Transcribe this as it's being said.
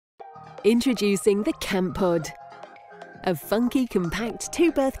Introducing the Campod, a funky, compact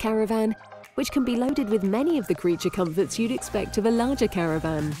two-berth caravan which can be loaded with many of the creature comforts you'd expect of a larger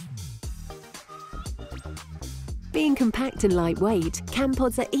caravan. Being compact and lightweight,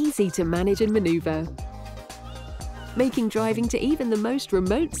 Campods are easy to manage and maneuver, making driving to even the most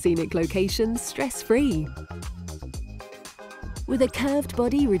remote scenic locations stress-free. With a curved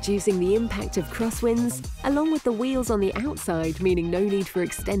body reducing the impact of crosswinds, along with the wheels on the outside meaning no need for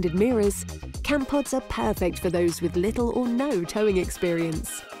extended mirrors, Campods are perfect for those with little or no towing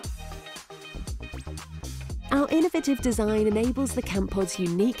experience. Our innovative design enables the Campod's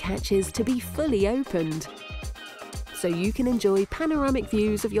unique hatches to be fully opened, so you can enjoy panoramic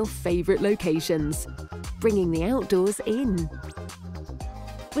views of your favourite locations, bringing the outdoors in.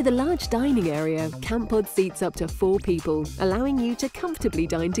 With a large dining area, Campod seats up to 4 people, allowing you to comfortably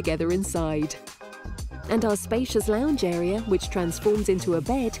dine together inside. And our spacious lounge area, which transforms into a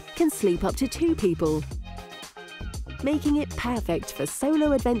bed, can sleep up to 2 people, making it perfect for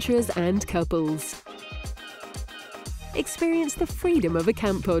solo adventurers and couples. Experience the freedom of a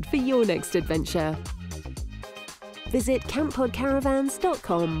Campod for your next adventure. Visit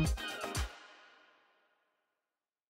CampodCaravans.com.